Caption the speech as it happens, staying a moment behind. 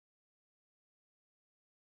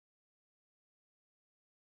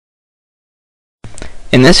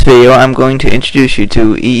In this video, I'm going to introduce you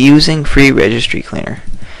to Eusing Free Registry Cleaner.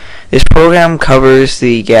 This program covers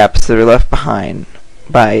the gaps that are left behind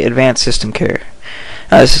by Advanced System Care.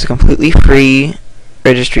 This is a completely free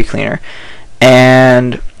registry cleaner,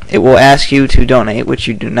 and it will ask you to donate, which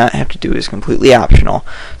you do not have to do. It's completely optional,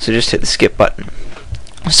 so just hit the skip button.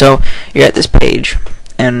 So you're at this page,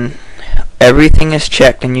 and everything is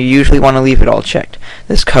checked, and you usually want to leave it all checked.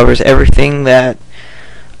 This covers everything that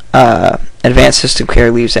Advanced System Care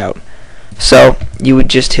leaves out. So you would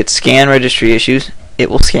just hit scan registry issues. It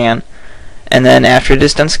will scan, and then after it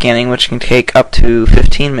is done scanning, which can take up to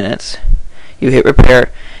 15 minutes, you hit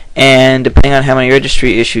repair, and depending on how many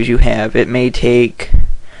registry issues you have, it may take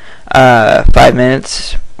 5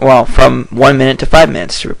 minutes, well, from 1 minute to 5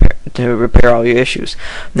 minutes to repair all your issues.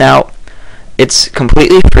 Now, it's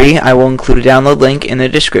completely free. I will include a download link in the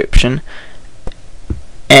description,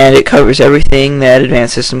 and it covers everything that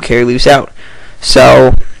Advanced System Care leaves out.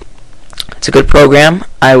 So it's a good program.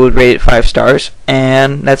 I would rate it 5 stars,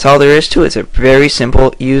 and that's all there is to it. It's a very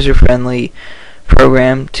simple, user-friendly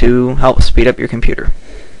program to help speed up your computer.